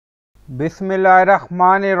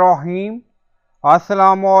Bismillahirrahmanirrahim.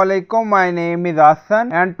 Assalamualaikum. My name is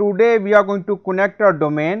Hassan and today we are going to connect our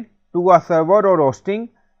domain to a server or hosting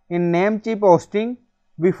in Namecheap hosting.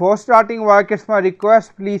 Before starting work, it's my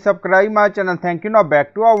request, please subscribe my channel. Thank you. Now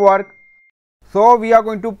back to our work. So we are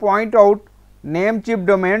going to point out Namecheap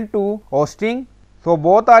domain to hosting. So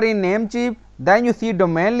both are in Namecheap. Then you see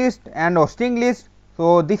domain list and hosting list.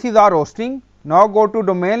 So this is our hosting. Now go to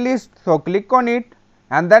domain list. So click on it.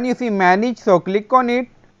 And then you see manage, so click on it.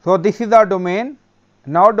 So this is our domain.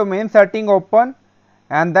 Now domain setting open,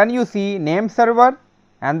 and then you see name server,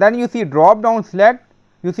 and then you see drop down select,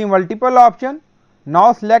 you see multiple option.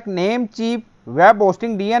 Now select Namecheap web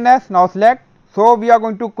hosting DNS. Now select. So we are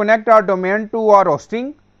going to connect our domain to our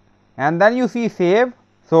hosting, and then you see save,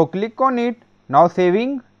 so click on it. Now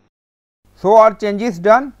saving. So our change is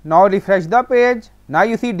done. Now refresh the page. Now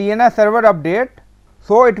you see DNS server update.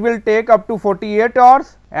 So it will take up to 48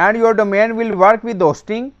 hours and your domain will work with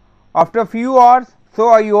hosting after few hours. So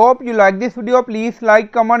I hope you like this video. Please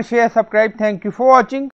like, comment, share, subscribe. Thank you for watching.